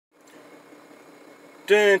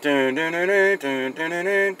What's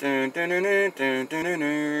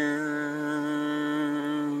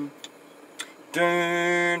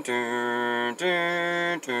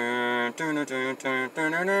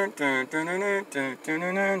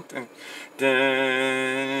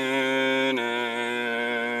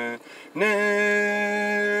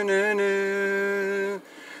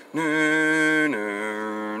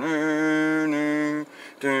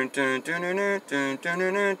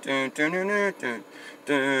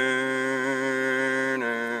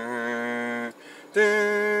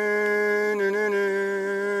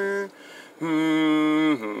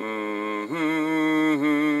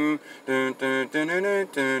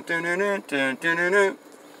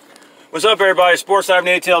up, everybody? Sports Live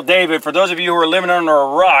Natal David. For those of you who are living under a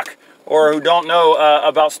rock or who don't know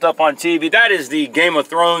about stuff on TV, that is the Game of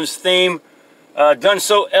Thrones theme, done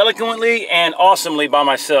so eloquently and awesomely by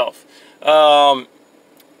myself.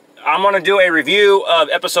 I'm going to do a review of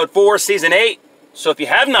episode 4, season 8. So if you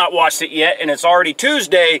have not watched it yet and it's already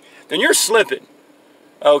Tuesday, then you're slipping.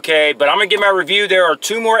 Okay, but I'm going to give my review. There are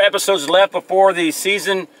 2 more episodes left before the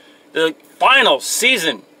final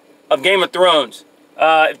season of Game of Thrones.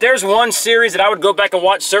 If there's one series that I would go back and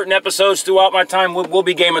watch certain episodes throughout my time, will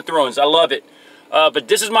be Game of Thrones. I love it. But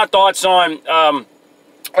this is my thoughts on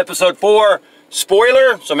episode 4.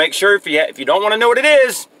 Spoiler, so make sure if you don't want to know what it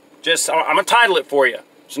is, I'm going to title it for you.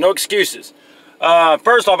 So no excuses.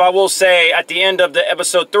 First off, I will say at the end of the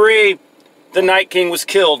episode 3, the Night King was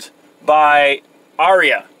killed by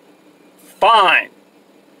Arya. Fine.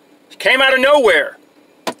 She came out of nowhere.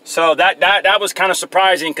 So that was kind of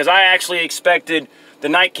surprising because I actually expected the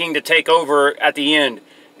Night King to take over at the end,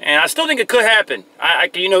 and I still think it could happen.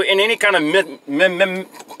 You know, in any kind of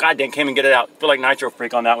God damn, can't even get it out. I feel like Nitro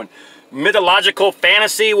Freak on that one. Mythological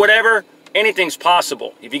fantasy, whatever. Anything's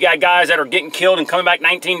possible. If you got guys that are getting killed and coming back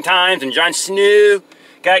 19 times, and Jon Snow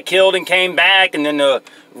got killed and came back, and then the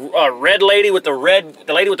red lady with the red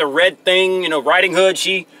thing, you know, Riding Hood,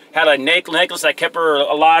 she had a necklace that kept her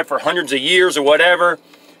alive for hundreds of years or whatever.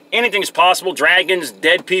 Anything's possible. Dragons,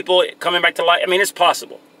 dead people coming back to life. I mean, it's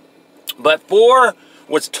possible. But 4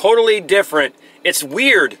 was totally different. It's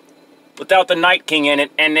weird without the Night King in it.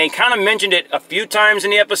 And they kind of mentioned it a few times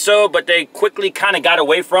in the episode, but they quickly kind of got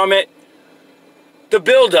away from it. The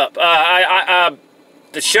build-up.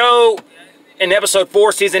 The show in episode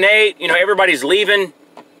 4, season 8, you know, everybody's leaving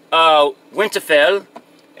Winterfell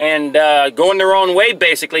and going their own way,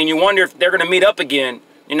 basically. And you wonder if they're going to meet up again.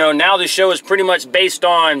 You know, now the show is pretty much based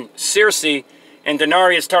on Cersei and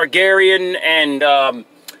Daenerys Targaryen and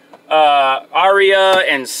Arya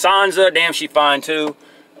and Sansa. Damn, she fine too.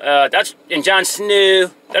 And Jon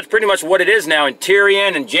Snow. That's pretty much what it is now. And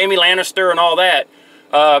Tyrion and Jaime Lannister and all that.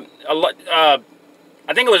 I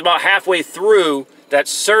think it was about halfway through that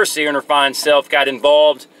Cersei and her fine self got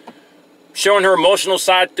involved, showing her emotional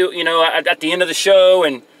side through. You know, at the end of the show,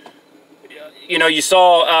 and you know, you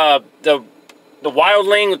saw the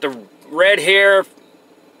wildling with the red hair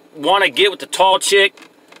want to get with the tall chick.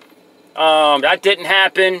 That didn't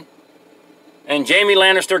happen. And Jaime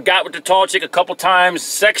Lannister got with the tall chick a couple times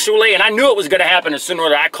sexually, and I knew it was going to happen as soon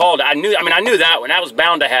as I called it. I knew that one. That was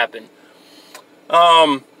bound to happen.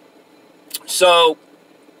 So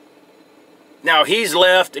now he's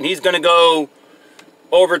left, and he's going to go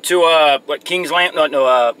over to King's Land?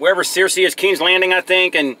 No, wherever Cersei is, King's Landing, I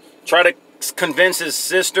think, and try to convince his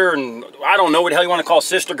sister, and I don't know what the hell you want to call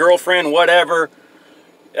sister, girlfriend, whatever.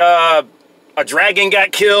 A dragon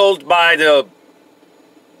got killed by the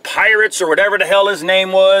pirates or whatever the hell his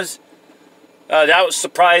name was. That was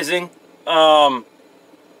surprising. The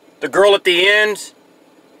girl at the end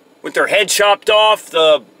with her head chopped off,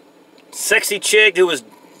 the sexy chick who was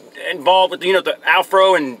involved with, you know, the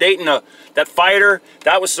afro and dating that fighter,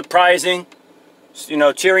 that was surprising. You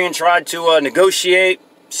know, Tyrion tried to negotiate.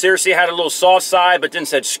 Cersei had a little soft side, but then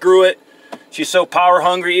said, screw it. She's so power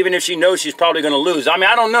hungry, even if she knows she's probably going to lose. I mean,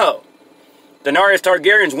 I don't know. Daenerys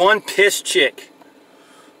Targaryen's one pissed chick.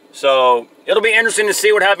 So, it'll be interesting to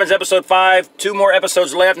see what happens episode 5. 2 more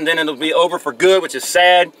episodes left, and then it'll be over for good, which is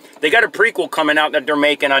sad. They got a prequel coming out that they're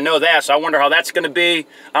making. I know that, so I wonder how that's going to be.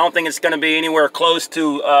 I don't think it's going to be anywhere close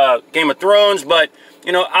to Game of Thrones, but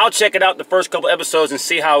you know, I'll check it out the first couple episodes and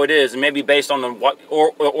see how it is, and maybe based on the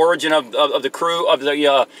origin of the crew, of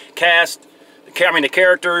the cast, the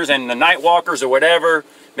characters and the Night Walkers or whatever.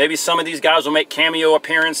 Maybe some of these guys will make cameo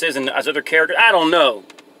appearances and as other characters. I don't know,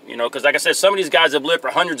 you know, because like I said, some of these guys have lived for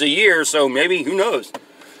hundreds of years, so maybe, who knows.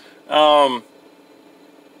 And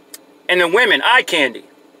the women, eye candy.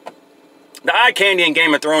 The eye candy in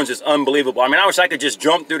Game of Thrones is unbelievable. I mean, I wish I could just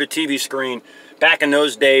jump through the TV screen back in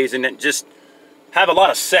those days and then just have a lot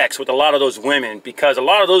of sex with a lot of those women, because a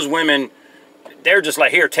lot of those women, they're just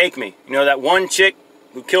like, here, take me. You know, that one chick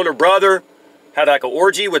who killed her brother, had like an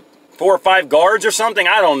orgy with 4 or 5 guards or something.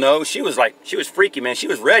 I don't know. She was freaky, man. She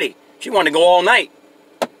was ready. She wanted to go all night.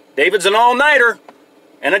 David's an all-nighter.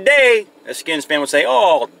 And a day, as Skins fan would say,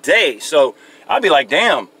 all day. So I'd be like,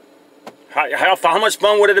 damn, how much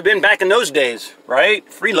fun would it have been back in those days, right?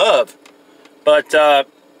 Free love. But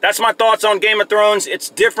that's my thoughts on Game of Thrones. It's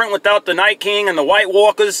different without the Night King and the White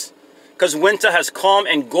Walkers, because Winter has come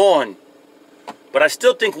and gone. But I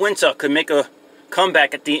still think Winter could make a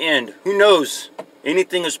comeback at the end. Who knows?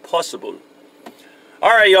 Anything is possible.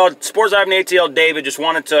 All right, y'all. Sports Live and ATL David, just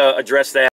wanted to address that.